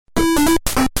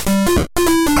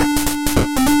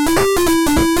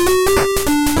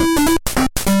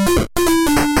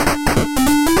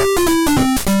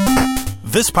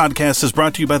This podcast is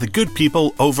brought to you by the good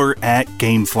people over at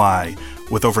GameFly.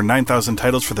 With over 9,000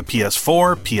 titles for the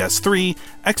PS4, PS3,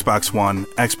 Xbox One,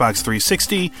 Xbox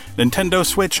 360, Nintendo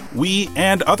Switch, Wii,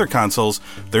 and other consoles,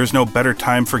 there's no better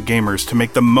time for gamers to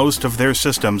make the most of their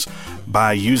systems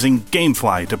by using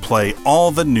GameFly to play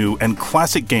all the new and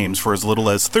classic games for as little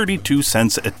as 32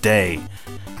 cents a day.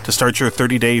 To start your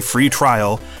 30-day free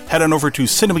trial, head on over to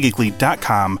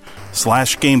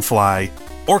cinemageekly.com/gamefly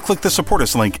or click the support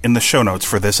us link in the show notes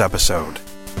for this episode.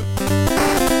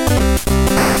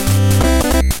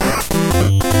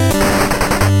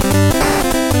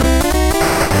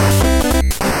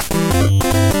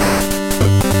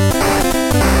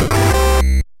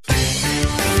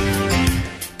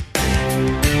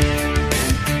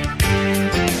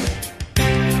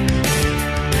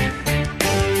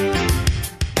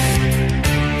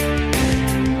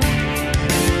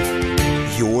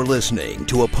 Listening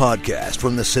to a podcast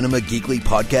from the Cinema Geekly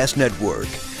Podcast Network.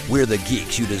 We're the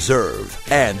geeks you deserve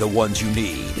and the ones you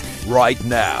need right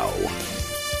now.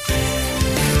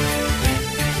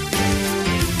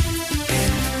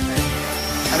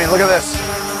 I mean, look at this.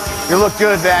 You look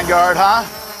good, Vanguard, huh?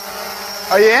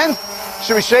 Are you in?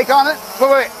 Should we shake on it?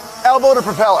 Wait. Elbow to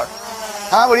propeller.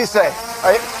 Huh? What do you say?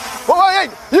 Are you...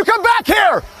 Wait. You come back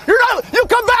here. You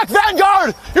come back,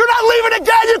 Vanguard. You're not leaving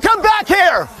again. You come back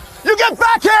here. You get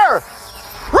back here!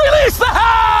 Release the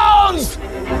hounds! Get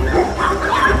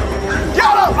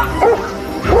him!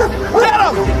 Get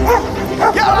him!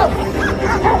 Get him!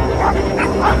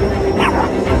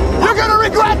 You're gonna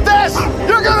regret this!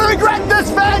 You're gonna regret this,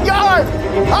 Vanguard!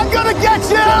 I'm gonna get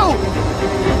you!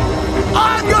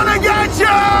 I'm gonna get you!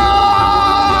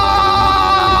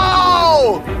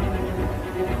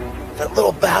 That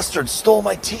little bastard stole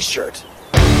my t-shirt.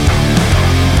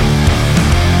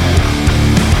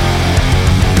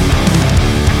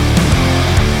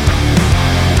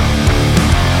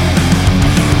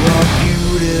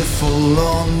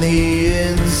 On the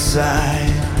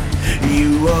inside,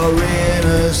 you are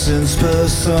innocence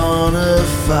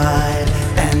personified,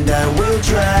 and I will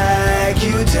drag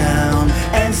you down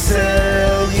and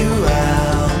sell you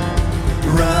out.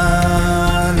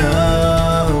 Run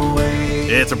away.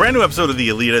 It's a brand new episode of the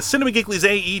Elitists, Cinema Geekly's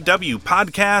AEW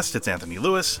podcast. It's Anthony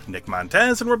Lewis, Nick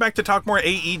Montez, and we're back to talk more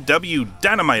AEW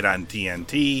Dynamite on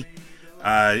TNT.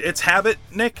 It's habit,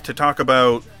 Nick, to talk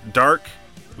about Dark.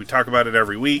 We talk about it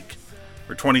every week.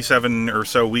 We're 27 or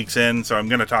so weeks in, so I'm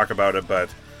going to talk about it, but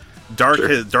Dark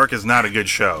is not a good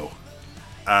show.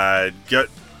 I'm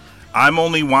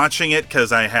only watching it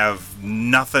because I have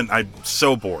nothing. I'm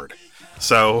so bored.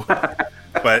 So,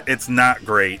 but it's not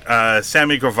great.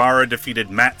 Sammy Guevara defeated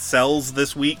Matt Sells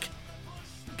this week.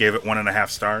 Gave it 1.5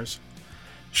 stars.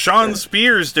 Sean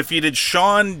Spears defeated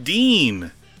Sean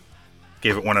Dean.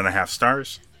 Gave it 1.5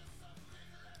 stars.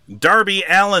 Darby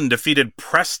Allin defeated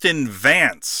Preston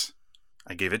Vance.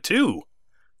 I gave it 2.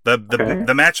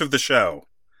 The match of the show.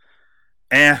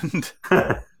 And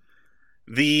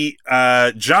the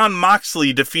John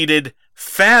Moxley defeated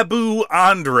Fabu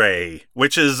Andre,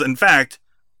 which is, in fact,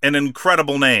 an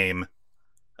incredible name.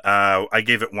 I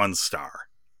gave it 1 star.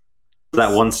 Is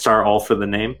that 1 star all for the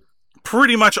name?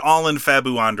 Pretty much all in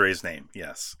Fabu Andre's name,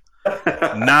 yes.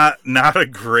 Not a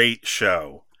great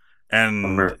show.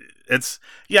 And it's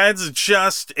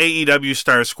just AEW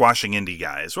stars squashing indie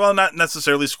guys. Well, not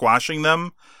necessarily squashing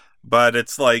them, but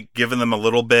it's like giving them a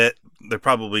little bit. They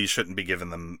probably shouldn't be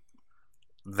giving them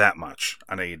that much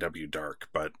on AEW Dark,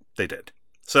 but they did.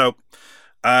 So,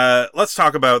 let's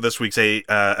talk about this week's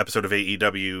episode of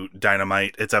AEW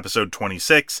Dynamite. It's episode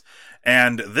 26,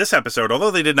 and this episode,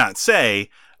 although they did not say,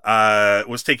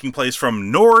 was taking place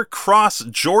from Norcross,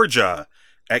 Georgia,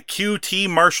 at QT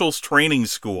Marshall's training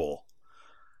school.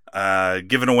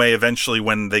 Given away eventually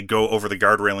when they go over the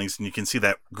guard railings and you can see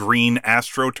that green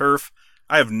AstroTurf.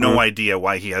 I have no idea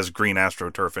why he has green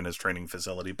AstroTurf in his training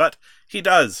facility, but he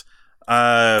does.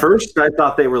 First, I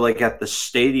thought they were like at the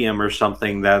stadium or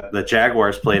something that the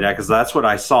Jaguars played at, because that's what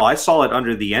I saw. I saw it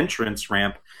under the entrance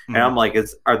ramp, and I'm like,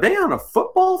 are they on a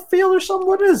football field or something?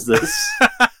 What is this?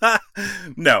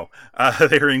 No,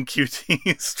 they're in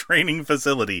QT's training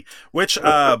facility, which,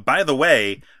 by the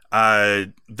way,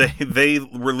 they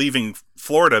were leaving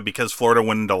Florida because Florida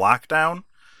went into lockdown.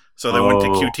 So they went to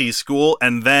QT school,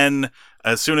 and then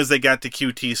as soon as they got to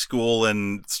QT school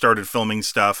and started filming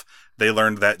stuff, they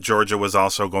learned that Georgia was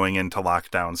also going into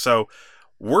lockdown. So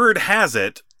word has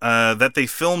it that they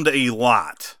filmed a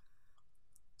lot.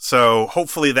 So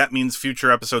hopefully that means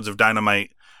future episodes of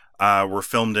Dynamite were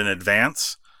filmed in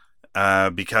advance,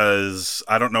 because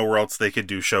I don't know where else they could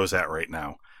do shows at right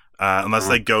now. Unless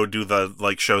they go do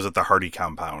the shows at the Hardy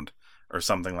compound. or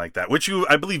something like that, which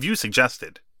I believe you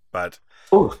suggested. But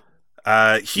Oh,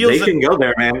 heels. they can go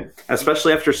there, man.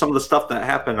 Especially after some of the stuff that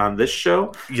happened on this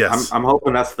show. Yes, I'm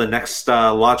hoping that's the next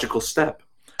logical step.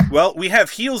 Well, we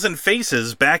have heels and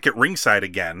faces back at ringside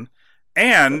again,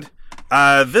 and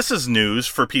this is news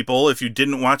for people if you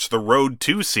didn't watch the Road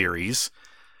 2 series.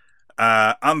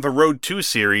 On the Road 2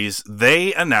 series,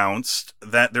 they announced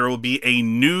that there will be a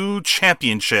new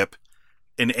championship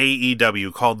in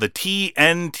AEW called the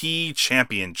TNT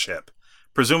Championship.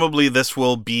 Presumably, this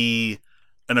will be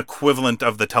an equivalent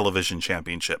of the television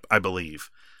championship, I believe.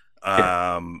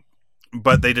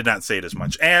 But they did not say it as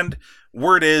much. And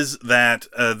word is that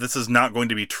this is not going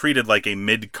to be treated like a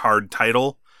mid-card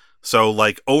title. So,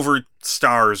 like, over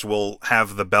stars will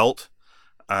have the belt.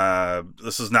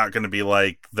 This is not going to be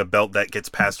like the belt that gets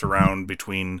passed around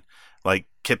between, like,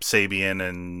 Kip Sabian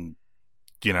and,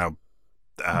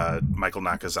 Michael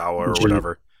Nakazawa or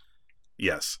whatever.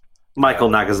 Yes. Michael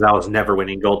Nakazawa's never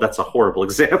winning gold. That's a horrible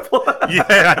example.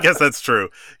 Yeah, I guess that's true.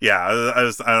 Yeah, I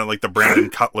was like the Brandon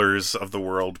Cutlers of the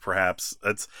world, perhaps.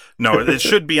 It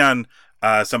should be on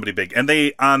somebody big. And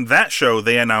on that show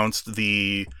they announced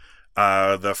the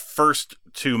first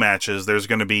 2 matches. There's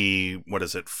going to be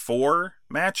 4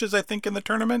 matches, I think, in the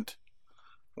tournament.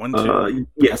 1, 2,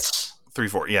 yes, 3,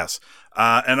 4. Yes.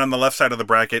 And on the left side of the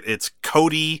bracket, it's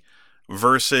Cody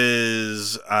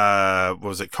versus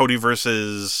Cody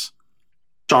versus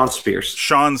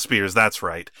Shawn Spears, that's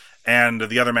right. And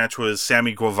the other match was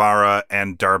Sammy Guevara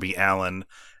and Darby Allin.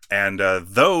 And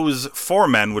those 4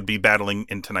 men would be battling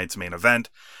in tonight's main event.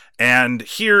 And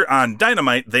here on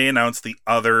Dynamite, they announced the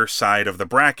other side of the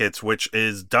brackets, which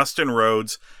is Dustin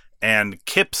Rhodes and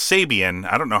Kip Sabian.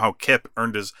 I don't know how Kip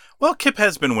earned his... Well, Kip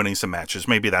has been winning some matches.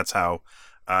 Maybe that's how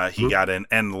he got in.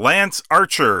 And Lance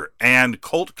Archer and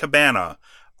Colt Cabana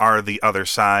are the other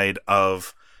side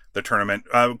of the tournament.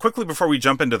 Quickly before we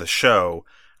jump into the show,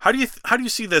 how do you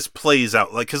see this plays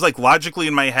out? Like, because logically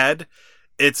in my head,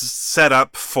 it's set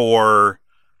up for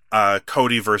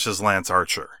Cody versus Lance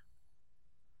Archer.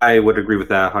 I would agree with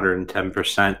that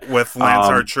 110%. With Lance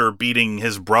Archer beating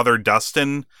his brother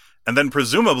Dustin, and then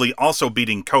presumably also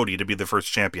beating Cody to be the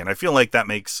first champion. I feel like that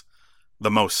makes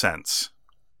the most sense.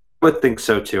 I would think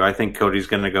so too. I think Cody's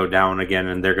going to go down again,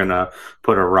 and they're going to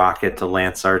put a rocket to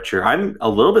Lance Archer. I'm a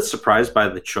little bit surprised by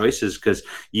the choices because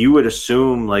you would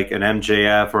assume like an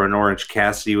MJF or an Orange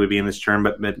Cassidy would be in this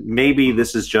tournament, but maybe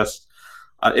this is just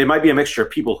it might be a mixture of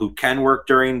people who can work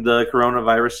during the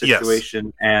coronavirus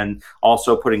situation, and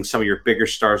also putting some of your bigger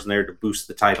stars in there to boost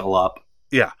the title up.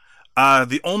 Yeah.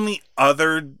 The only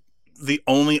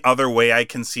other way I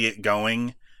can see it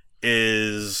going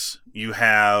is you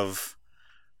have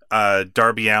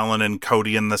Darby Allin and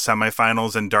Cody in the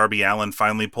semifinals, and Darby Allin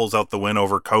finally pulls out the win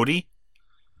over Cody.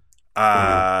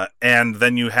 And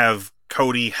then you have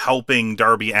Cody helping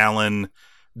Darby Allin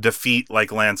defeat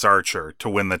like Lance Archer to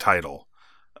win the title,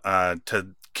 to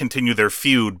continue their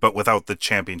feud, but without the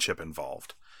championship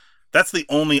involved. That's the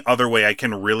only other way I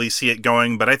can really see it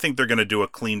going, but I think they're going to do a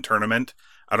clean tournament.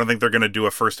 I don't think they're going to do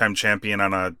a first-time champion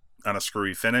on a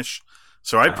screwy finish.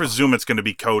 So I presume it's going to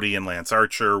be Cody and Lance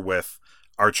Archer, with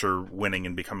Archer winning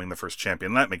and becoming the first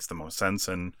champion. That makes the most sense,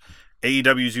 and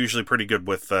AEW is usually pretty good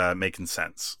with making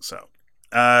sense. So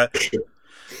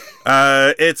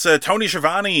it's Tony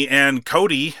Schiavone and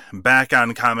Cody back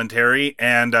on commentary,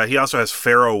 and he also has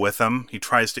Pharaoh with him. He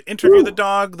tries to interview the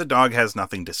dog. The dog has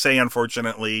nothing to say,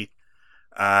 unfortunately,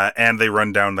 and they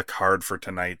run down the card for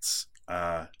tonight's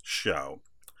show.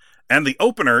 And the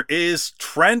opener is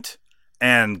Trent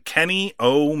and Kenny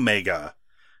Omega.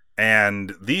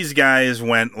 And these guys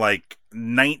went like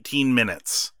 19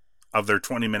 minutes of their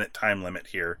 20-minute time limit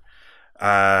here.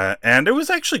 And it was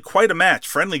actually quite a match.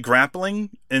 Friendly grappling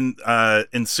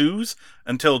ensues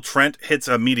until Trent hits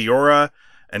a Meteora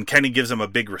and Kenny gives him a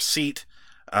big receipt.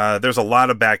 There's a lot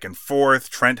of back and forth.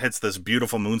 Trent hits this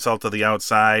beautiful moonsault to the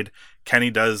outside. Kenny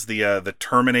does the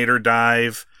Terminator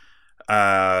dive,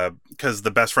 because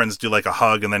the best friends do like a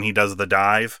hug and then he does the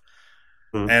dive.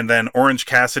 And then Orange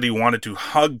Cassidy wanted to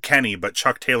hug Kenny, but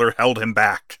Chuck Taylor held him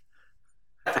back,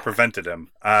 prevented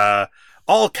him.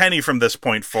 All Kenny from this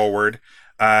point forward.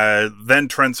 Then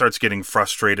Trent starts getting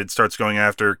frustrated, starts going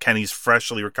after Kenny's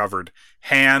freshly recovered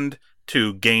hand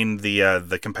to gain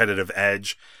the competitive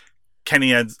edge.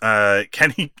 Kenny ends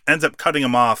up cutting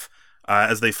him off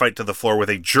as they fight to the floor with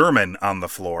a German on the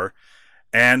floor.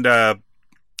 And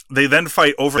they then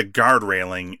fight over the guard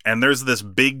railing, and there's this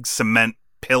big cement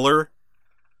pillar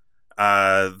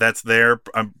that's there,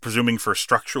 I'm presuming for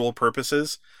structural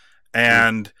purposes.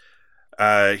 And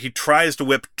he tries to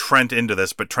whip Trent into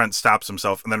this, but Trent stops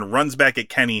himself and then runs back at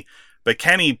Kenny, but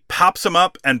Kenny pops him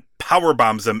up and power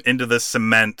bombs him into the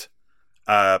cement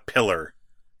pillar,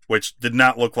 which did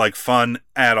not look like fun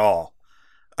at all.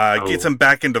 Gets him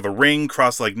back into the ring,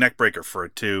 cross-leg neckbreaker for a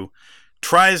 2.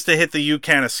 Tries to hit the You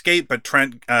Can't Escape, but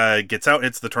Trent gets out,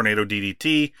 hits the Tornado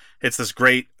DDT, hits this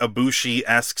great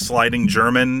Ibushi-esque sliding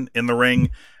German in the ring,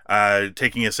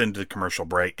 taking us into the commercial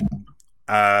break.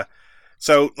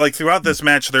 So, like, throughout this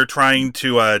match, they're trying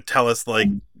to tell us, like,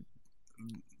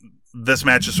 this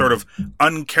match is sort of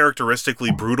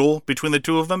uncharacteristically brutal between the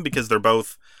two of them because they're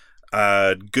both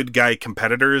good guy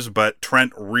competitors, but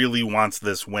Trent really wants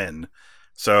this win.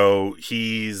 So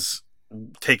he's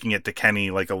taking it to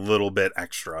Kenny like a little bit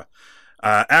extra.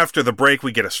 After the break,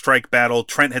 we get a strike battle.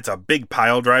 Trent hits a big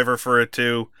pile driver for a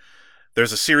 2.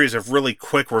 There's a series of really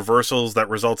quick reversals that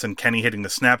results in Kenny hitting the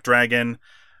Snapdragon.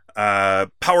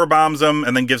 Power bombs him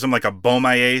and then gives him like a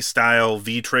Beaumaye style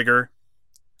V trigger.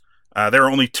 There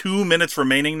are only 2 minutes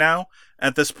remaining now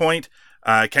at this point.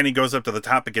 Kenny goes up to the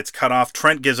top, it gets cut off.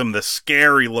 Trent gives him the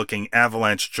scary looking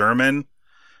avalanche German.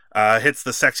 Hits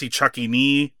the sexy Chucky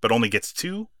knee, but only gets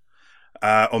 2.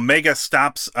 Omega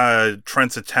stops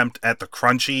Trent's attempt at the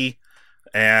crunchy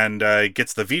and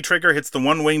gets the V-trigger, hits the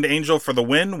one-winged angel for the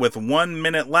win with 1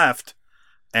 minute left,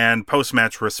 and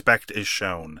post-match respect is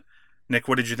shown. Nick,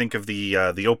 what did you think of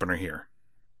the opener here?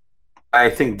 I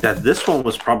think that this one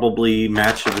was probably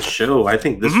match of the show. I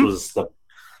think this was the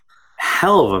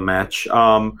hell of a match.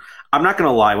 I'm not going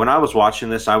to lie. When I was watching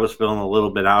this, I was feeling a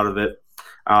little bit out of it.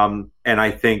 And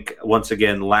I think, once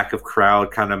again, lack of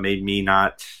crowd kind of made me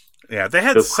not... Yeah, they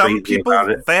had some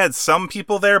people. They had some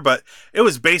people there, but it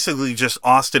was basically just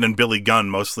Austin and Billy Gunn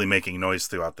mostly making noise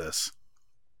throughout this.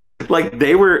 Like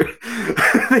they were,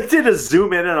 they did a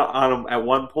zoom in on them at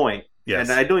one point, yes.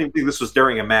 And I don't even think this was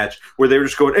during a match where they were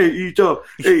just going, "Hey, eat up,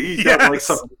 hey, eat up," like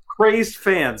some crazed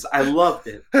fans. I loved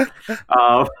it.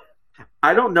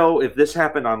 I don't know if this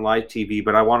happened on live TV,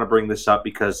 but I want to bring this up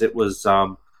because it was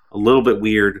a little bit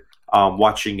weird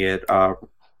watching it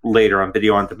later on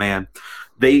video on demand.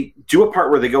 They do a part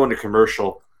where they go into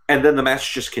commercial, and then the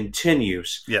match just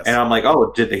continues. Yes. And I'm like,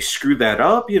 oh, did they screw that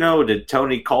up? You know, did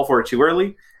Tony call for it too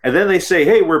early? And then they say,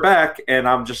 hey, we're back. And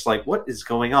I'm just like, what is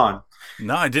going on?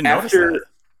 No, I didn't notice that.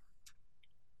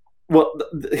 Well,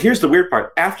 here's the weird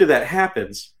part. After that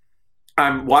happens,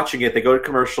 I'm watching it. They go to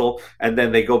commercial, and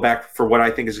then they go back for what I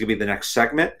think is going to be the next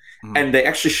segment. And they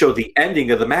actually show the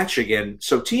ending of the match again.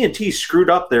 So TNT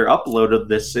screwed up their upload of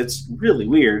this. It's really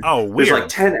weird. Oh, weird. There's like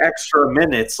 10 extra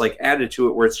minutes like added to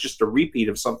it where it's just a repeat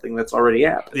of something that's already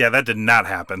happened. Yeah, that did not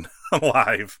happen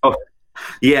live. Oh,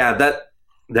 yeah,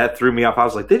 that threw me off. I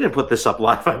was like, they didn't put this up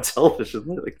live on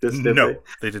television like this, did they? No,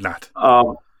 they did not.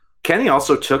 Kenny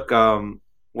also took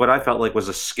what I felt like was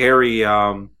a scary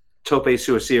tope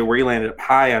suicida where he landed up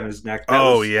high on his neck.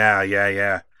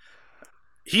 Yeah.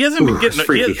 He hasn't been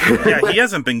getting. He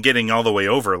hasn't been getting all the way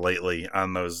over lately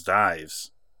on those dives.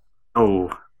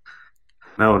 Oh,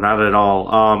 no, not at all.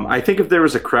 I think if there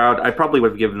was a crowd, I probably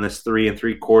would have given this 3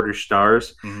 3/4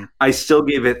 stars. Mm-hmm. I still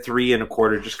gave it 3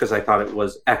 1/4 just because I thought it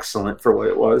was excellent for what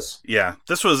it was. Yeah,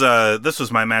 this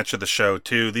was my match of the show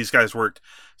too. These guys worked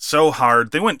so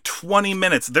hard. They went 20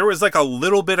 minutes. There was like a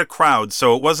little bit of crowd,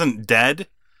 so it wasn't dead.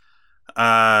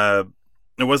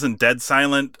 It wasn't dead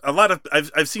silent. A lot of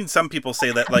I've seen some people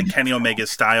say that like Kenny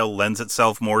Omega's style lends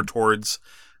itself more towards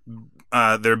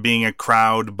there being a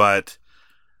crowd, but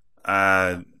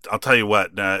I'll tell you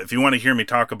what, if you want to hear me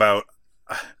talk about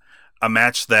a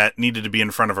match that needed to be in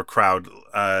front of a crowd,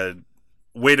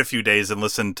 wait a few days and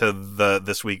listen to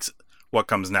this week's What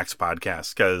Comes Next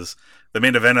podcast, because the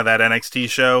main event of that NXT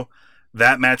show,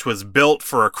 that match was built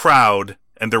for a crowd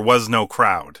and there was no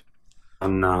crowd. Oh,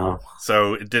 no.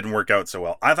 So it didn't work out so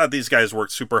well. I thought these guys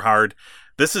worked super hard.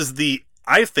 This is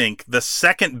I think the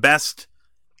second best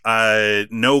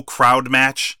no crowd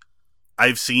match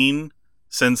I've seen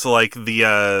since like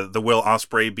the Will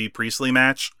Ospreay B Priestley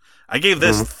match. I gave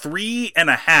this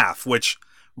 3.5, which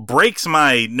breaks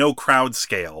my no crowd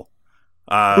scale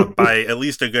by at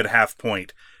least a good half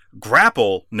point.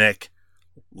 Grapple, Nick,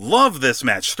 love this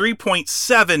match.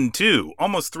 3.72,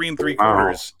 almost 3 3/4.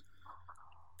 Wow.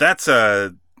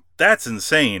 That's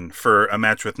insane for a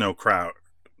match with no crowd.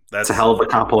 That's a hell of a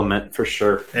compliment for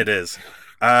sure. It is.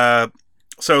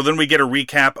 So then we get a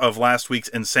recap of last week's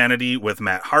Insanity with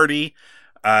Matt Hardy.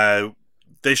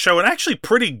 They show an actually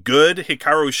pretty good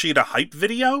Hikaru Shida hype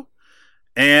video.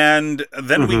 And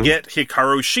then we get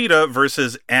Hikaru Shida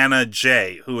versus Anna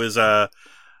Jay, who is a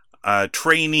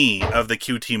trainee of the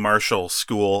QT Marshall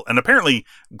School. And apparently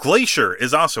Glacier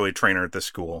is also a trainer at this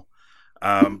school.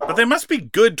 But they must be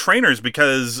good trainers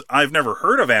because I've never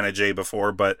heard of Anna Jay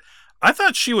before, but I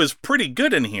thought she was pretty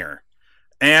good in here.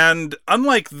 And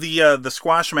unlike the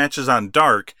squash matches on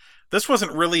Dark, this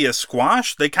wasn't really a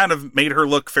squash. They kind of made her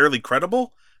look fairly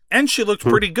credible, and she looked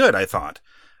pretty good, I thought.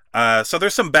 So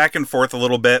there's some back and forth a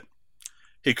little bit.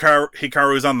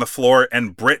 Hikaru's on the floor,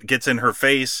 and Britt gets in her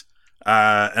face,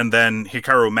 and then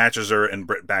Hikaru matches her, and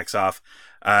Britt backs off.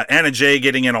 Anna Jay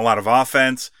getting in a lot of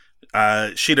offense.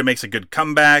 Shida makes a good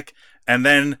comeback, and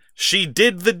then she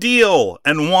did the deal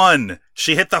and won.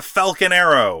 She hit the Falcon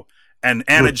Arrow, and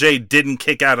Anna Jay didn't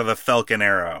kick out of the Falcon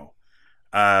Arrow.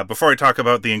 Before I talk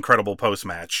about the incredible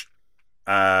post-match,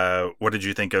 what did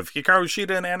you think of Hikaru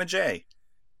Shida and Anna Jay?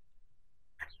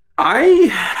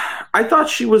 I thought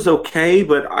she was okay,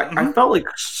 but I felt like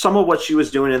some of what she was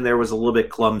doing in there was a little bit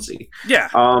clumsy. Yeah,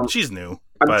 she's new,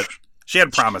 but she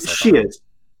had promise. She is.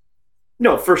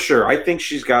 No, for sure. I think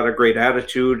she's got a great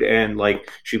attitude, and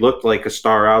like she looked like a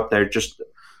star out there. Just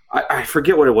I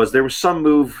forget what it was. There was some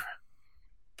move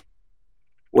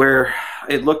where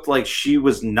it looked like she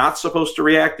was not supposed to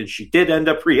react, and she did end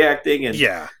up reacting. And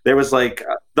there was like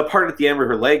the part at the end where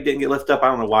her leg didn't get lifted up. I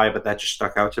don't know why, but that just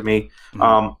stuck out to me.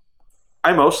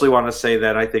 I mostly want to say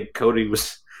that I think Cody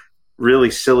was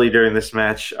really silly during this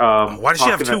match. Why does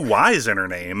she have two Y's in her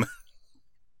name?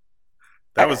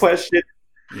 That was question.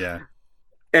 Yeah.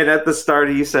 And at the start,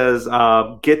 he says,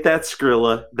 get that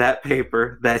Skrilla, that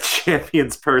paper, that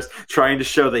champion's purse, trying to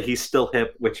show that he's still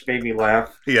hip, which made me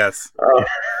laugh. Yes.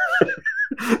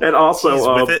 And also... He's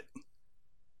with it?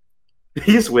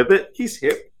 He's with it. He's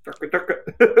hip.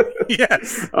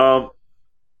 Yes.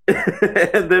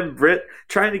 And then Britt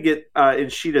trying to get in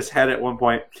Shida's head at one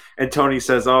point, and Tony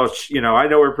says, I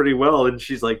know her pretty well. And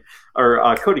she's like,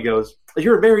 Cody goes,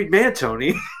 you're a married man,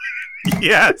 Tony.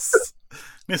 Yes.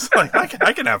 It's like,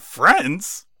 I can have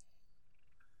friends.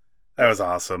 That was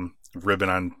awesome. Ribbon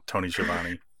on Tony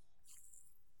Schiavone.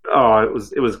 Oh,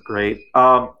 it was great.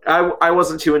 I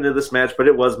wasn't too into this match, but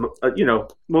it was,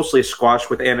 mostly a squash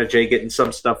with Anna Jay getting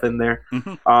some stuff in there.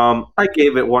 I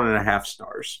gave it 1.5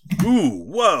 stars. Ooh,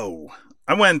 whoa.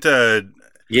 I went,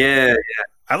 yeah.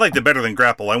 I liked it better than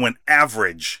Grapple. I went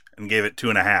average and gave it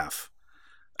 2.5.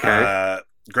 Okay.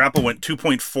 Grapple went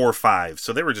 2.45,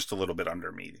 so they were just a little bit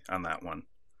under me on that one.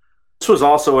 This was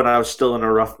also when I was still in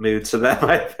a rough mood, so that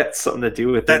might have had something to do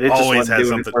with it. That always has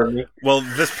something something. for me. Well,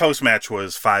 this post-match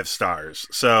was 5 stars.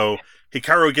 So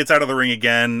Hikaru gets out of the ring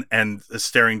again and is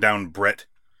staring down Britt.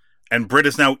 And Britt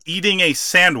is now eating a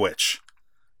sandwich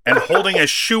and holding a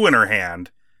shoe in her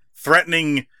hand,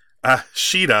 threatening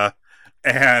Shida.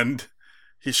 And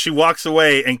she walks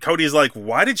away, and Cody's like,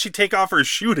 why did she take off her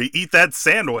shoe to eat that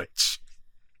sandwich?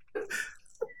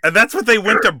 And that's what they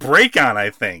went to break on,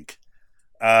 I think.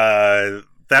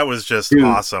 That was just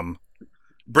awesome.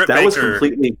 Britt Baker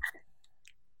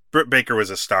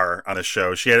was a star on the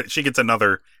show. She gets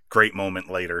another great moment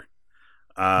later.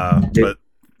 But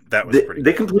that was pretty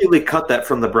They completely cut that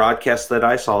from the broadcast that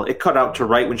I saw. It cut out to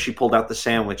right when she pulled out the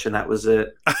sandwich, and that was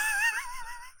it.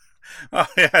 Oh,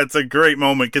 yeah, it's a great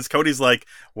moment because Cody's like,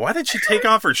 why did she take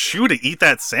off her shoe to eat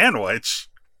that sandwich?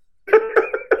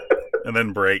 And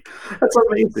then break. That's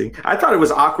amazing. I thought it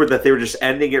was awkward that they were just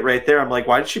ending it right there. I'm like,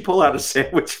 why did she pull out a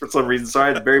sandwich for some reason? So I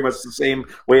had very much the same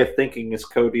way of thinking as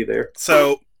Cody there.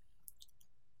 So,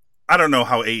 I don't know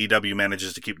how AEW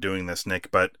manages to keep doing this, Nick,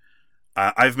 but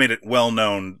I've made it well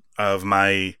known of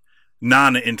my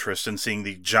non-interest in seeing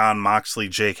the Jon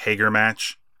Moxley-Jake Hager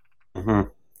match.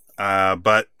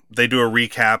 But they do a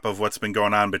recap of what's been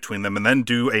going on between them and then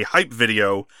do a hype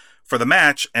video for the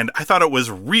match, and I thought it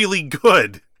was really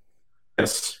good.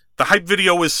 Yes. The hype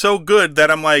video was so good that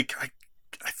I'm like, I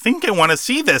think I want to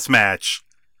see this match.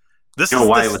 It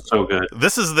was so good.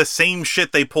 This is the same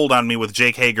shit they pulled on me with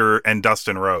Jake Hager and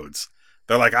Dustin Rhodes.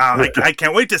 They're like, I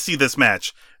can't wait to see this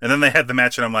match. And then they had the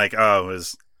match, and I'm like, it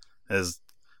was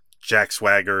Jack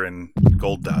Swagger and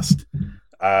Goldust.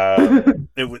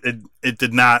 It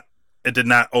did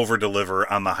not over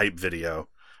deliver on the hype video.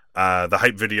 The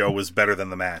hype video was better than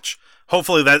the match.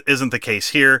 Hopefully that isn't the case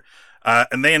here.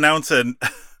 And they announce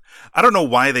I don't know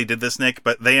why they did this, Nick,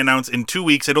 but they announce in 2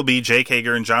 weeks it'll be Jake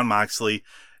Hager and Jon Moxley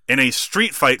in a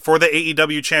street fight for the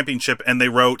AEW Championship, and they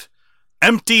wrote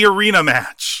empty arena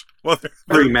match. Well,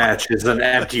 every match is an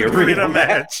empty arena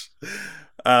match.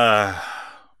 I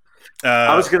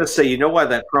was going to say, you know why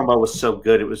that promo was so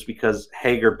good? It was because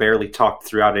Hager barely talked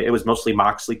throughout it. It was mostly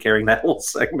Moxley carrying that whole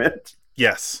segment.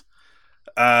 Yes.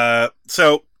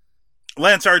 So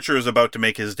Lance Archer is about to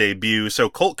make his debut, so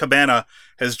Colt Cabana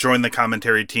has joined the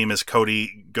commentary team as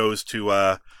Cody goes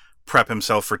to prep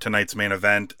himself for tonight's main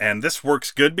event, and this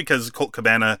works good because Colt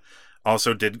Cabana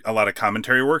also did a lot of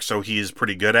commentary work, so he's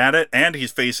pretty good at it, and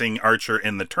he's facing Archer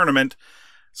in the tournament.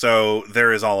 So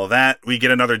there is all of that. We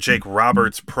get another Jake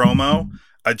Roberts promo.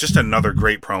 Just another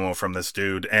great promo from this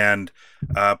dude. And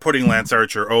putting Lance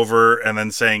Archer over and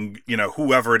then saying,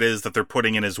 whoever it is that they're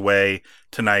putting in his way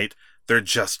tonight, they're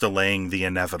just delaying the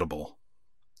inevitable.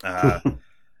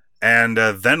 And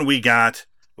then we got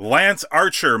Lance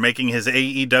Archer making his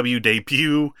AEW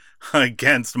debut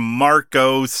against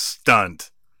Marco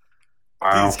Stunt.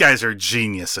 Wow. These guys are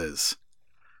geniuses.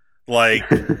 Like,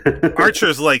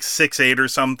 Archer's like 6'8" or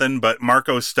something, but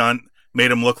Marco Stunt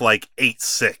made him look like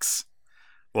 8'6".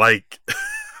 Like,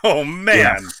 oh man.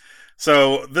 Yeah.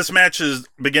 So this match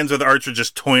begins with Archer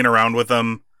just toying around with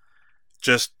him,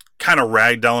 just kind of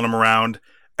ragdolling him around,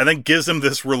 and then gives him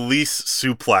this release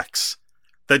suplex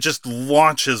that just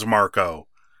launches Marco.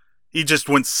 He just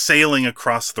went sailing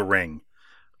across the ring.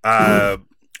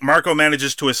 Marco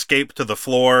manages to escape to the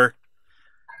floor,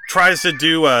 tries to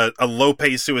do a Lope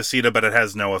Suicida, but it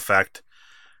has no effect.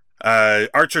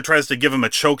 Archer tries to give him a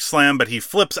choke slam, but he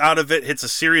flips out of it, hits a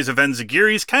series of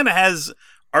enzuigiris, kind of has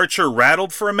Archer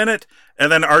rattled for a minute,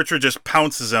 and then Archer just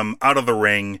pounces him out of the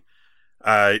ring,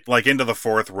 like into the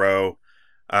fourth row,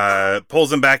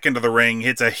 pulls him back into the ring,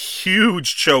 hits a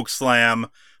huge choke slam,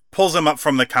 pulls him up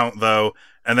from the count, though,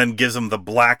 and then gives him the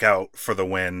blackout for the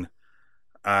win.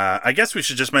 I guess we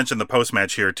should just mention the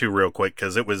post-match here, too, real quick,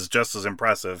 because it was just as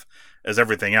impressive as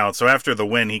everything else. So after the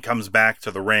win, he comes back to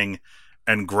the ring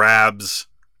and grabs...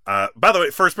 by the way,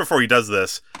 first, before he does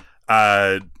this,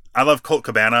 I love Colt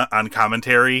Cabana on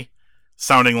commentary,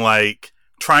 sounding like...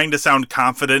 trying to sound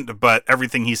confident, but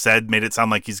everything he said made it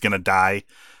sound like he's going to die.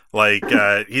 Like,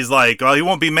 he's like, well, he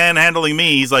won't be manhandling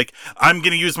me. He's like, I'm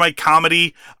going to use my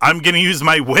comedy. I'm going to use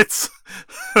my wits.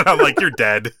 I'm like, you're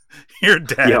dead. You're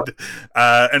dead. Yep.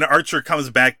 And Archer comes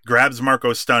back, grabs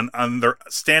Marco Stunt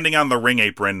standing on the ring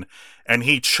apron, and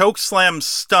he chokeslams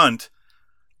Stunt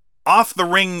off the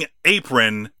ring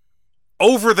apron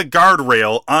over the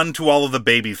guardrail onto all of the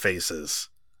baby faces.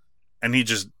 And he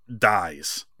just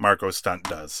dies. Marco Stunt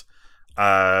does.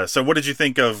 So what did you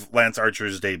think of Lance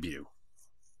Archer's debut?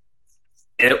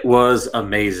 It was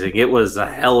amazing. It was a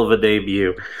hell of a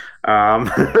debut.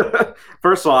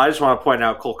 First of all, I just want to point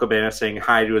out Colt Cabana saying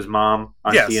hi to his mom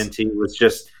on TNT was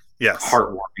just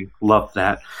heartwarming. Loved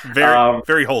that.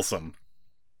 Very wholesome.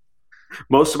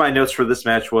 Most of my notes for this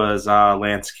match was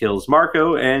Lance kills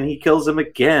Marco, and he kills him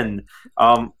again.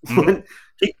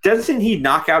 Doesn't he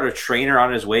knock out a trainer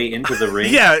on his way into the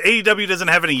ring? Yeah, AEW doesn't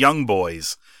have any young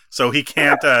boys, so he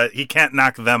can't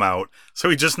knock them out. So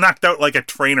he just knocked out like a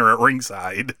trainer at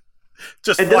ringside.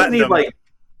 Just and doesn't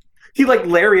he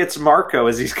lariats Marco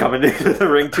as he's coming into the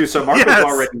ring too, so Marco's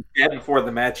already dead before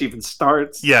the match even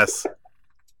starts. Yes.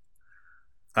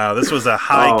 This was a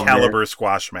high caliber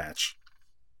squash match.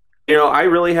 I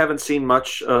really haven't seen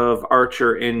much of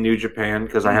Archer in New Japan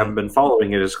because I haven't been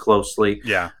following it as closely.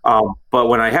 Yeah. But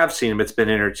when I have seen him, it's been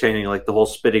entertaining, like the whole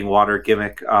spitting water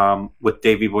gimmick with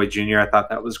Davey Boy Jr. I thought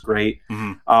that was great.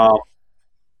 Mm-hmm.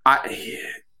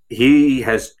 He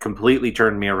has completely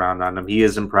turned me around on him. He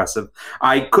is impressive.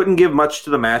 I couldn't give much to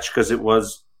the match because it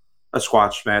was a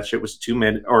squash match. It was 2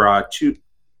 minutes or 2.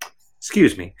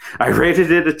 Excuse me. I rated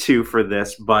it a 2 for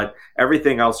this, but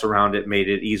everything else around it made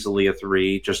it easily a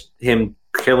 3. Just him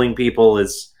killing people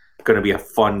is going to be a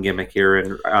fun gimmick here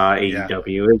in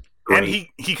AEW. And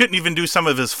he couldn't even do some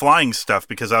of his flying stuff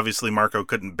because obviously Marco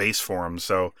couldn't base for him,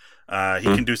 so he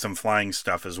can do some flying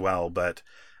stuff as well. But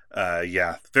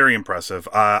very impressive.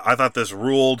 I thought this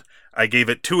ruled. I gave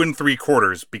it 2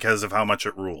 3/4 because of how much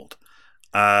it ruled.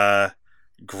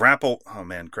 Grapple,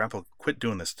 Grapple, quit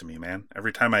doing this to me, man.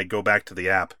 Every time I go back to the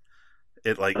app,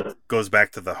 it goes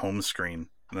back to the home screen,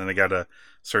 and then I gotta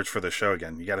search for the show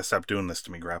again. You gotta stop doing this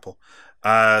to me, Grapple.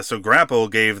 So Grapple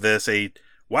gave this a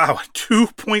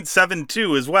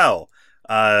 2.72 as well.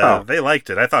 They liked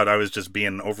it. I thought I was just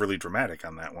being overly dramatic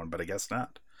on that one, but I guess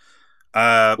not.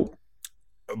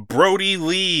 Brody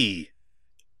Lee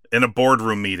in a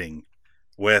boardroom meeting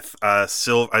with I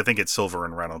think it's Silver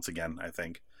and Reynolds again, I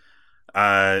think.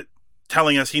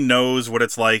 Telling us he knows what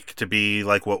it's like to be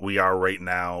like what we are right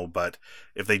now, but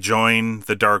if they join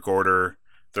the Dark Order,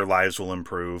 their lives will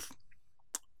improve.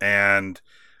 And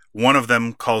one of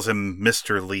them calls him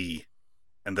Mr. Lee,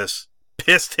 and this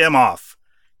pissed him off.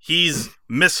 He's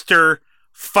Mr.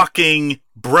 fucking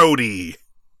Brody.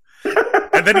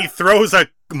 And then he throws a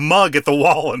mug at the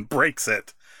wall and breaks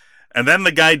it. And then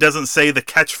the guy doesn't say the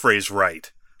catchphrase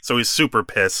right, so he's super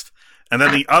pissed. And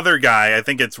then the other guy, I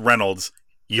think it's Reynolds,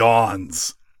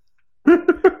 yawns.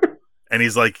 And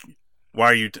he's like,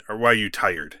 why are you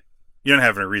tired? You don't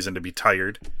have any reason to be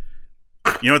tired.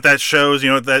 You know what that shows?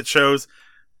 It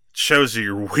shows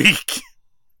you're weak.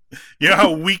 You know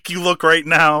how weak you look right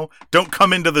now? Don't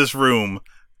come into this room.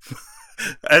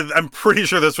 I'm pretty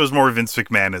sure this was more Vince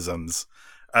McMahonisms.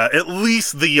 At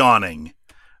least the yawning,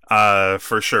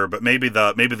 for sure. But maybe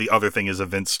the other thing is a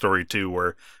Vince story too,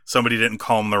 where somebody didn't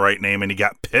call him the right name and he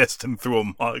got pissed and threw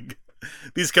a mug.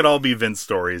 These could all be Vince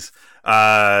stories.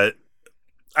 I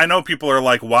know people are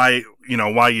like, why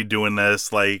are you doing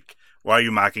this? Like, why are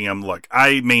you mocking him? Look,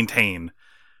 I maintain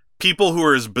people who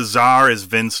are as bizarre as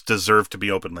Vince deserve to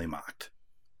be openly mocked.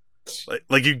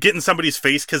 Like you get in somebody's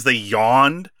face because they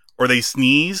yawned or they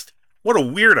sneezed. What a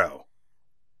weirdo.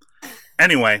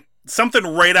 Anyway, something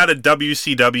right out of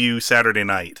WCW Saturday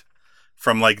Night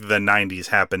from like the 90s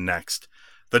happened next.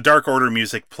 The Dark Order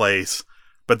music plays,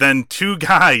 but then two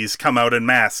guys come out in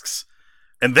masks,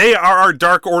 and they are our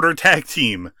Dark Order tag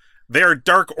team. They are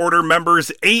Dark Order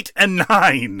members 8 and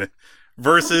 9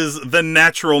 versus the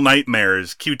Natural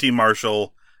Nightmares, QT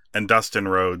Marshall and Dustin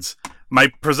Rhodes.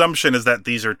 My presumption is that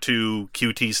these are two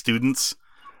QT students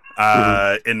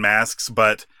in masks,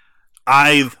 but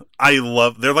I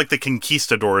love, they're like the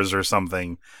conquistadors or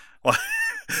something.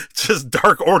 Just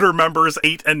Dark Order members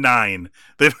 8 and 9.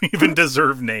 They don't even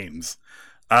deserve names.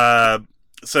 So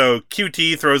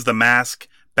QT throws the mask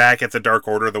back at the Dark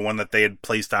Order, the one that they had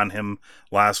placed on him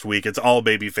last week. It's all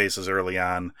baby faces early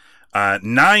on.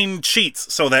 9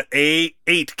 cheats so that 8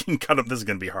 can cut him. This is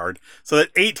going to be hard. So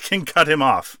that 8 can cut him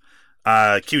off.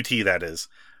 QT, that is.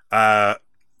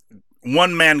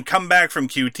 One man comeback from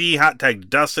QT, hot tag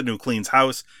Dustin, who cleans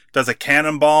house, does a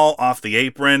cannonball off the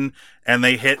apron, and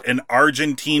they hit an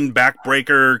Argentine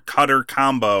backbreaker cutter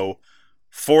combo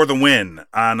for the win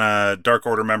on Dark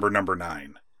Order member number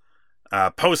 9.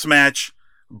 Post-match,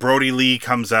 Brody Lee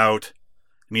comes out,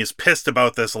 and he is pissed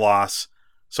about this loss,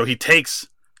 so he takes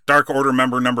Dark Order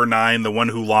member number 9, the one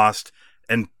who lost,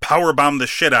 and powerbombed the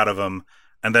shit out of him,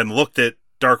 and then looked at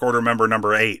Dark Order member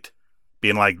number 8,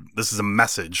 being like, this is a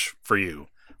message for you.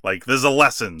 Like, this is a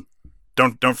lesson.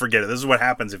 Don't forget it. This is what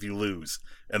happens if you lose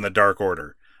in the Dark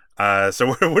Order.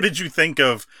 So what did you think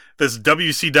of this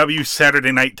WCW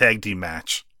Saturday Night Tag Team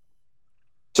match?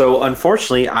 So,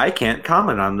 unfortunately, I can't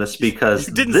comment on this because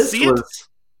this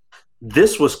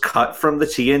was cut from the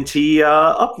TNT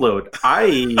upload.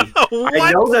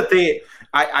 I know that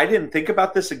I didn't think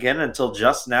about this again until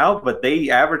just now, but they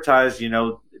advertised,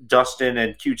 Dustin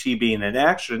and QT being in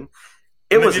action.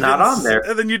 It was not on there.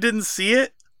 And then you didn't see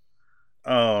it?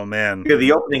 Oh, man.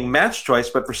 The opening match twice,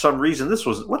 but for some reason, this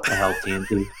was... What the hell,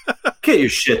 TNT? Get your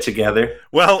shit together.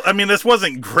 Well, I mean, this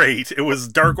wasn't great. It was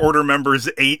Dark Order members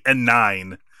 8 and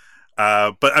 9.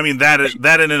 But, I mean, that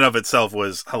in and of itself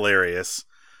was hilarious.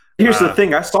 Here's the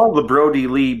thing. I saw the Brody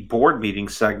Lee board meeting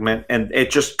segment, and it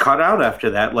just cut out after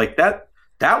that. Like, that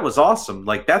was awesome.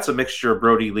 Like, that's a mixture of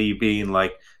Brody Lee being,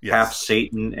 like, half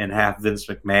Satan and half Vince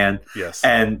McMahon. Yes.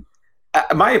 And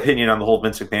my opinion on the whole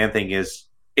Vince McMahon thing is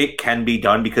it can be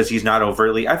done because he's not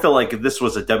overtly. I feel like if this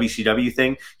was a WCW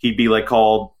thing, he'd be like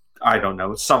called, I don't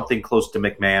know, something close to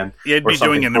McMahon. Yeah, he'd be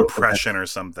doing an impression or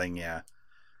something. Yeah,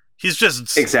 he's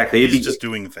just exactly. He's just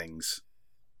doing things.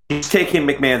 He's taking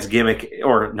McMahon's gimmick,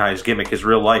 or not his gimmick, his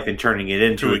real life, and turning it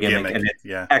into a gimmick, and it's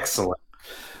excellent.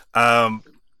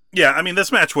 Yeah, I mean,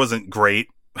 this match wasn't great.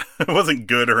 It wasn't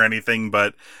good or anything,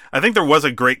 but I think there was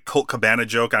a great Colt Cabana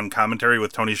joke on commentary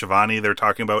with Tony Schiavone. They're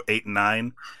talking about 8 and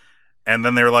 9, and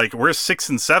then they're like, "Where's 6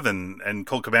 and 7?" And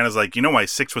Colt Cabana's like, "You know why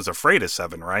 6 was afraid of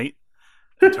 7, right?"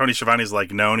 And Tony Schiavone's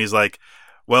like, "No," and he's like,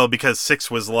 "Well, because 6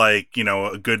 was like,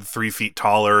 a good 3 feet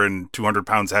taller and 200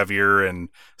 pounds heavier, and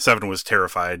 7 was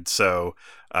terrified." So,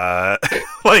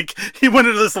 like, he went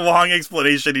into this long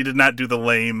explanation. He did not do the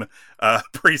lame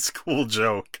preschool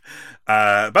joke.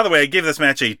 By the way, I gave this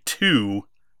match a 2,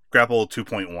 Grapple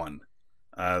 2.1.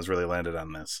 I was really landed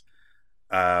on this.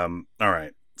 All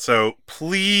right. So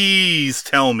please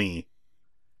tell me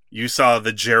you saw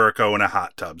the Jericho in a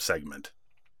hot tub segment.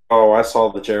 Oh, I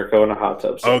saw the Jericho in a hot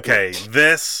tub segment. Okay,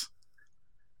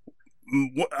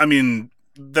 I mean,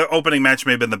 the opening match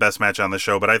may have been the best match on the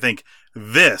show, but I think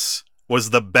this was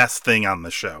the best thing on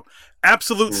the show.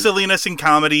 Absolute silliness and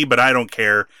comedy, but I don't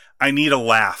care. I need a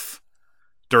laugh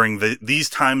during these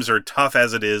times are tough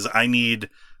as it is. I need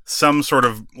some sort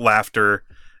of laughter,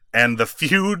 and the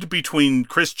feud between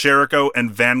Chris Jericho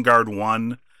and Vanguard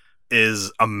 1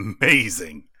 is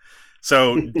amazing.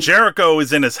 So Jericho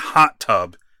is in his hot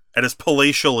tub at his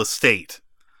palatial estate,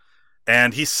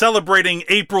 and he's celebrating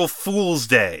April Fool's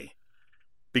Day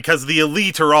because the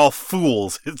elite are all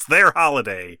fools. It's their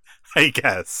holiday, I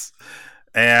guess.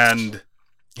 And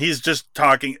he's just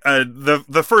talking.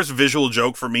 The first visual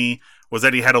joke for me was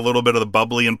that he had a little bit of the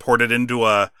bubbly and poured it into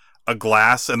a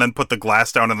glass and then put the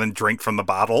glass down and then drank from the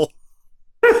bottle.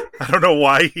 I don't know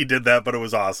why he did that, but it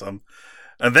was awesome.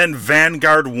 And then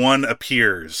Vanguard 1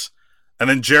 appears. And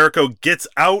then Jericho gets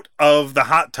out of the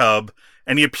hot tub,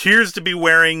 and he appears to be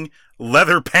wearing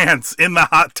leather pants in the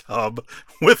hot tub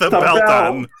with a belt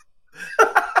on.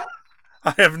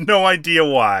 I have no idea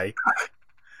why.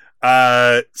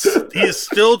 He is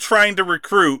still trying to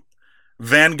recruit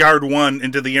Vanguard 1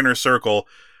 into the inner circle,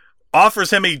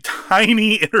 offers him a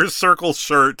tiny inner circle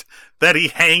shirt that he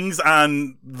hangs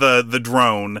on the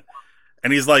drone.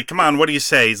 And he's like, come on, what do you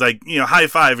say? He's like, high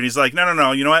five. And he's like,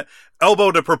 no, you know what?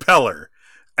 Elbow to propeller.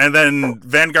 And then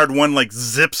Vanguard 1 like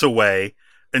zips away,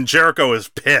 and Jericho is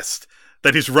pissed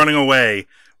that he's running away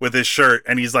with his shirt,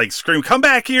 and he's like screaming, come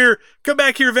back here,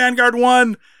 Vanguard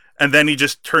 1. And then he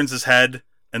just turns his head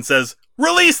and says,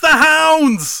 release the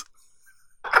hounds!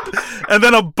 And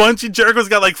then a bunch of Jericho's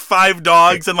got like 5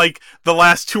 dogs, and like the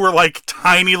last 2 are like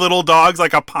tiny little dogs,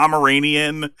 like a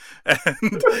Pomeranian,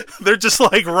 and they're just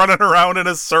like running around in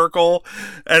a circle,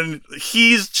 and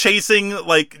he's chasing,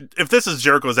 like, if this is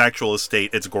Jericho's actual estate,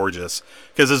 it's gorgeous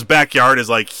because his backyard is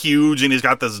like huge, and he's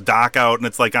got this dock out, and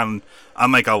it's like on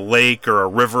like a lake or a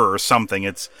river or something.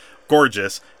 It's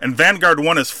gorgeous. And Vanguard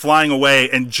 1 is flying away,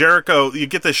 and Jericho, you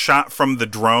get this shot from the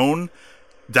drone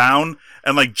down,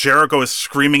 and like Jericho is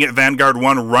screaming at Vanguard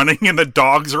 1, running, and the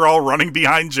dogs are all running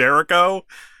behind Jericho.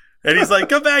 And he's like,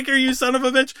 come back here, you son of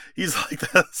a bitch. He's like,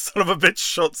 that son of a bitch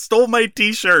stole my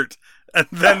t-shirt. And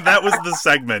then that was the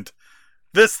segment.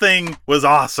 This thing was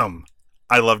awesome.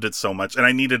 I loved it so much, and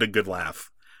I needed a good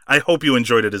laugh. I hope you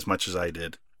enjoyed it as much as I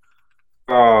did.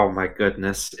 Oh my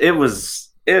goodness.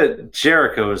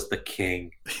 Jericho is the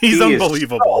king. He's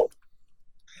unbelievable.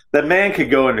 That man could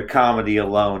go into comedy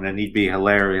alone and he'd be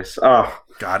hilarious. Oh,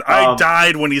 God. I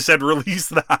died when he said release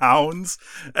the hounds,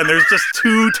 and there's just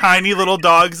 2 tiny little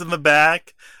dogs in the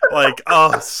back. Like,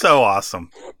 oh, so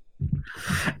awesome.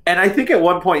 And I think at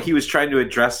one point he was trying to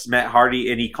address Matt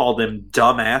Hardy, and he called him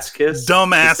Dumbasskus.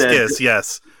 Dumbasskus,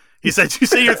 yes. He said, you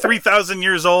say you're 3,000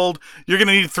 years old, you're going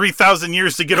to need 3,000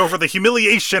 years to get over the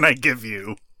humiliation I give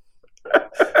you.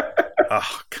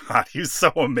 Oh, God, he was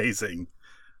so amazing.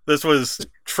 This was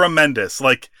tremendous.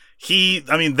 Like,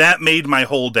 that made my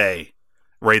whole day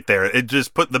right there. It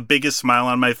just put the biggest smile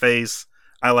on my face.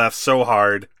 I laughed so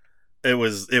hard. It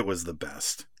was the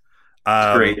best.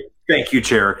 Great. Thank you,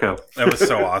 Jericho. That was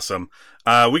so awesome.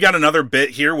 We got another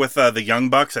bit here with the Young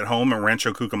Bucks at home in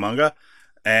Rancho Cucamonga.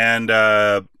 And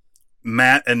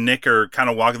Matt and Nick are kind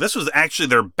of walking. This was actually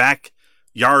their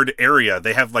backyard area.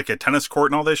 They have like a tennis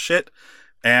court and all this shit.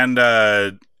 And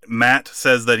Matt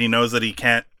says that he knows that he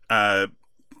can't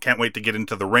wait to get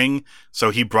into the ring, so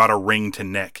he brought a ring to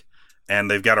Nick, and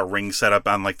they've got a ring set up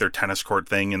on like their tennis court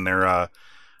thing, and they're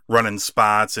running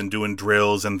spots and doing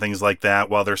drills and things like that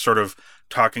while they're sort of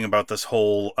talking about this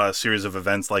whole series of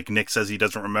events. Like, Nick says he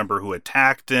doesn't remember who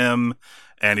attacked him,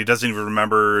 and he doesn't even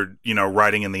remember,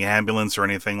 riding in the ambulance or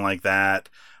anything like that.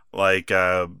 Like,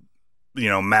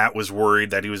 Matt was worried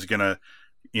that he was gonna,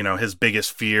 his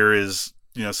biggest fear is,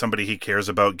 somebody he cares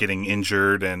about getting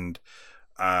injured, and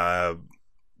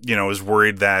is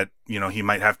worried that, he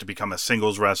might have to become a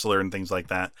singles wrestler and things like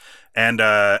that. And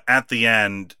at the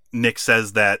end, Nick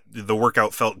says that the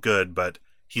workout felt good, but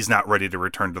he's not ready to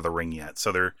return to the ring yet.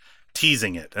 So they're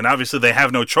teasing it. And obviously they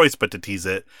have no choice but to tease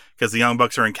it because the Young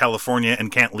Bucks are in California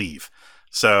and can't leave.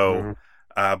 So,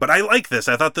 but I like this.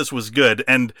 I thought this was good.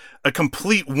 And a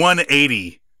complete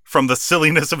 180 from the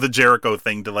silliness of the Jericho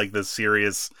thing to like this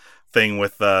serious thing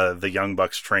with the Young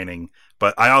Bucks training.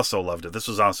 But I also loved it. This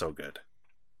was also good.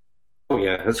 Oh,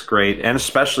 yeah, that's great. And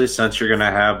especially since you're going to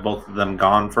have both of them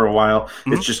gone for a while,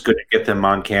 it's just good to get them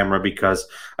on camera, because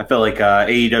I feel like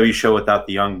AEW show without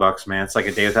the Young Bucks, man, it's like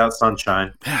a day without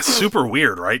sunshine. Yeah, super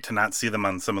weird, right, to not see them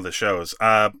on some of the shows.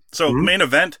 Main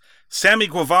event, Sammy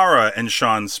Guevara and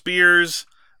Shawn Spears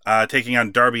taking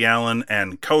on Darby Allin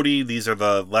and Cody. These are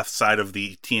the left side of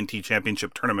the TNT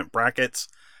Championship Tournament brackets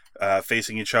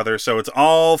facing each other. So it's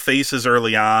all faces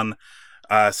early on.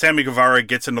 Sammy Guevara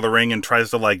gets into the ring and tries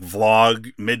to like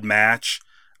vlog mid-match,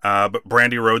 but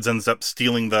Brandy Rhodes ends up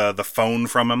stealing the phone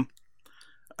from him.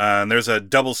 And there's a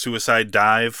double suicide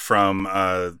dive from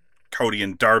Cody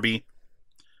and Darby,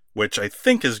 which I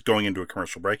think is going into a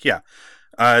commercial break. Yeah.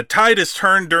 Tide is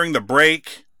turned during the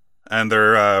break, and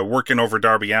they're working over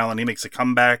Darby Allin. He makes a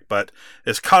comeback, but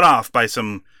is cut off by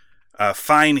some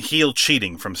fine heel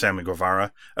cheating from Sammy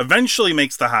Guevara. Eventually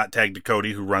makes the hot tag to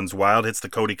Cody, who runs wild, hits the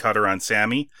Cody cutter on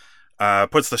Sammy,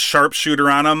 puts the sharpshooter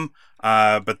on him,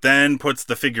 but then puts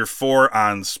the figure 4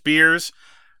 on Spears.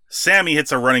 Sammy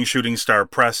hits a running shooting star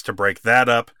press to break that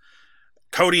up.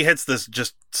 Cody hits this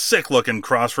just sick looking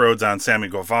crossroads on Sammy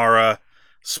Guevara.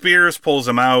 Spears pulls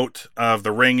him out of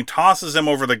the ring, tosses him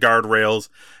over the guardrails,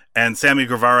 and Sammy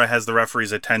Guevara has the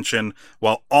referee's attention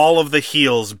while all of the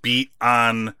heels beat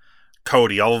on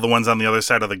Cody, all of the ones on the other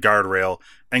side of the guardrail,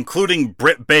 including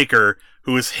Britt Baker,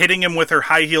 who is hitting him with her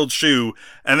high-heeled shoe,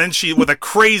 and then she, with a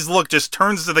crazed look, just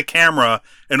turns to the camera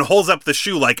and holds up the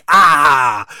shoe like,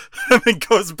 ah! And then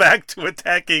goes back to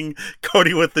attacking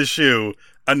Cody with the shoe.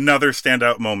 Another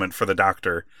standout moment for the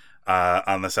Doctor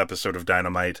on this episode of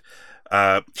Dynamite.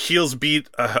 Heels beat,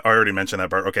 I already mentioned that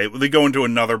part. Okay, they go into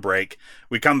another break.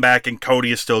 We come back and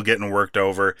Cody is still getting worked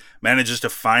over. Manages to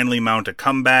finally mount a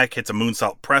comeback, hits a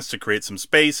moonsault press to create some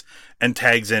space, and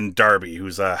tags in Darby,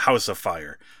 who's a House of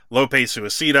Fire. Lope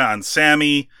Suicida on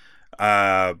Sammy.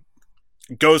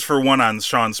 Goes for one on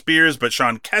Shawn Spears, but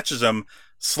Shawn catches him,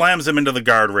 slams him into the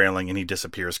guard railing, and he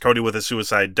disappears. Cody with a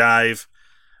suicide dive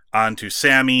onto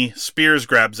Sammy. Spears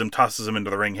grabs him, tosses him into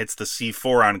the ring, hits the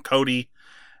C4 on Cody.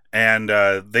 And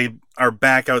they are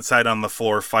back outside on the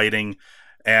floor fighting,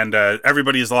 and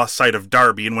everybody has lost sight of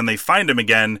Darby, and when they find him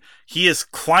again, he is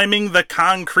climbing the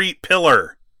concrete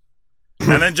pillar,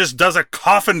 and then just does a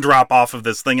coffin drop off of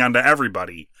this thing onto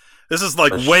everybody. This is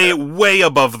like way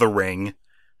above the ring.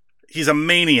 He's a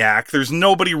maniac. There's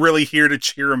nobody really here to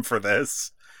cheer him for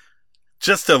this.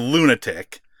 Just a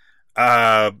lunatic.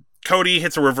 Cody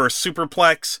hits a reverse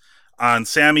superplex on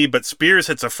Sammy, but Spears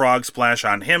hits a frog splash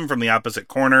on him from the opposite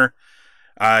corner.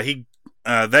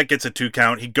 That gets a 2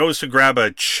 count. He goes to grab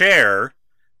a chair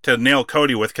to nail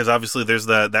Cody with, because obviously there's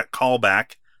that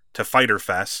callback to Fyter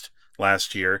Fest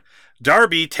last year.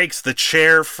 Darby takes the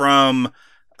chair from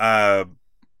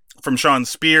Shawn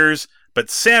Spears, but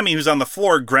Sammy, who's on the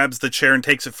floor, grabs the chair and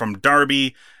takes it from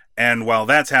Darby. And while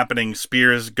that's happening,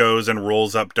 Spears goes and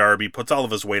rolls up Darby, puts all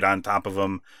of his weight on top of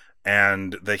him,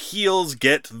 and the heels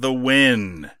get the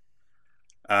win.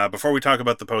 Before we talk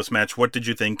about the post-match, what did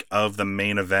you think of the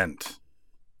main event?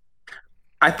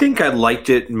 I think I liked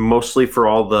it mostly for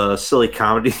all the silly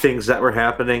comedy things that were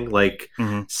happening, like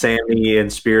Sammy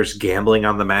and Spears gambling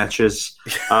on the matches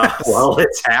while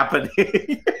it's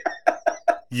happening.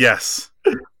 Yes.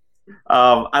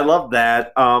 I love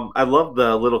that. I love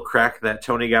the little crack that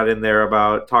Tony got in there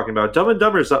about talking about Dumb and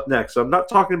Dumber's up next. I'm not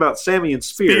talking about Sammy and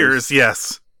Spears.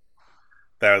 Yes.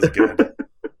 That was good.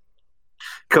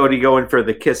 Cody going for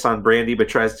the kiss on Brandy, but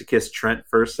tries to kiss Trent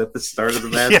first at the start of the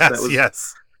match. Yes, that was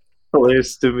yes.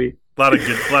 hilarious to me. A lot of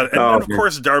good. And of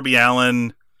course, Darby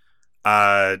Allin,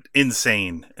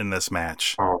 insane in this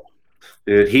match. Oh,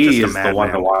 dude, he is the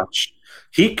one to watch.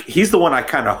 He's the one I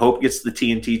kind of hope gets the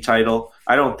TNT title.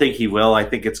 I don't think he will. I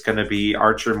think it's going to be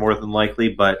Archer more than likely,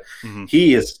 but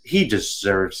he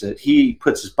deserves it. He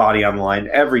puts his body on the line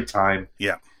every time.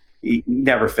 Yeah. He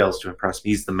never fails to impress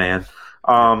me. He's the man.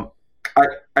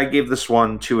 I gave this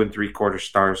one 2 3/4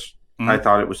 stars. I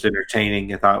thought it was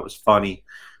entertaining. I thought it was funny.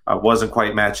 It wasn't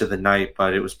quite match of the night,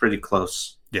 but it was pretty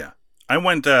close. Yeah. I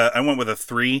went with a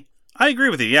 3. I agree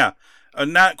with you. Yeah.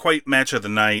 Not quite match of the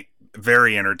night.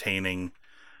 Very entertaining.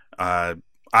 I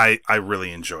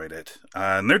really enjoyed it.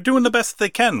 And they're doing the best they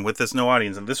can with this no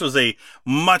audience. And this was a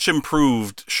much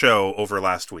improved show over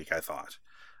last week, I thought.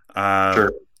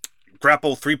 Sure.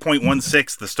 Grapple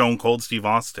 3.16, the Stone Cold Steve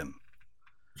Austin.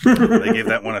 They gave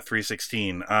that one a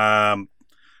 316.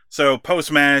 So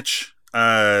post-match,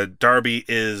 Darby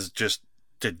is just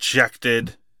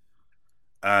dejected.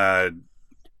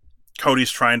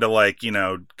 Cody's trying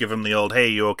to give him the old, hey,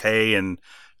 you okay? And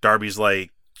Darby's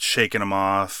shaking him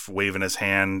off, waving his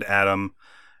hand at him.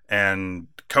 And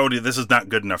Cody, this is not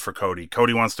good enough for Cody.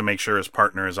 Cody wants to make sure his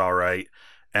partner is all right.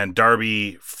 And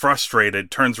Darby,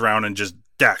 frustrated, turns around and just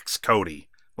decks Cody,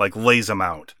 lays him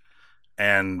out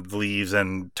and leaves.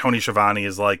 And Tony Schiavone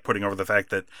is putting over the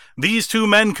fact that these two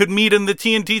men could meet in the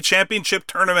TNT Championship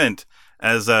tournament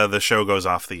as the show goes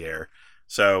off the air.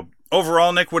 So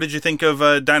overall, Nick, what did you think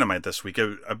of Dynamite this week?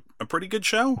 A pretty good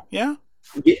show? Yeah?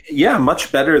 Yeah,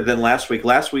 much better than last week.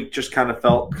 Last week just kind of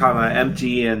felt kind of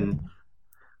empty and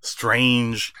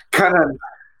strange. Kind of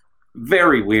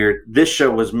very weird. This show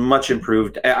was much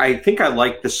improved. I think I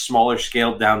like the smaller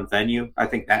scaled down venue. I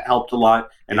think that helped a lot.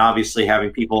 And obviously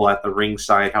having people at the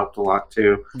ringside helped a lot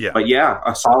too. Yeah. But yeah,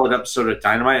 a solid episode of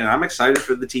Dynamite. And I'm excited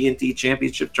for the TNT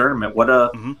Championship Tournament. What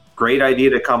a great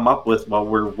idea to come up with while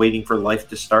we're waiting for life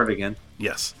to start again.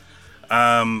 Yes.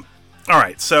 All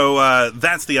right, so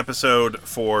that's the episode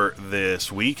for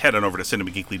this week. Head on over to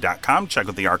cinemageekly.com, check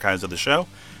out the archives of the show.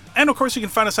 And, of course, you can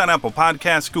find us on Apple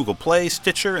Podcasts, Google Play,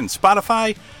 Stitcher, and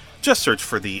Spotify. Just search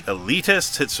for The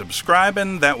Elitists, hit subscribe,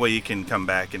 and that way you can come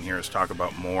back and hear us talk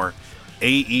about more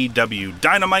AEW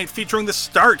Dynamite, featuring the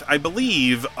start, I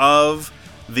believe, of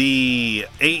the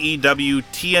AEW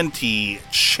TNT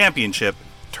Championship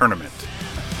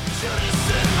tournament.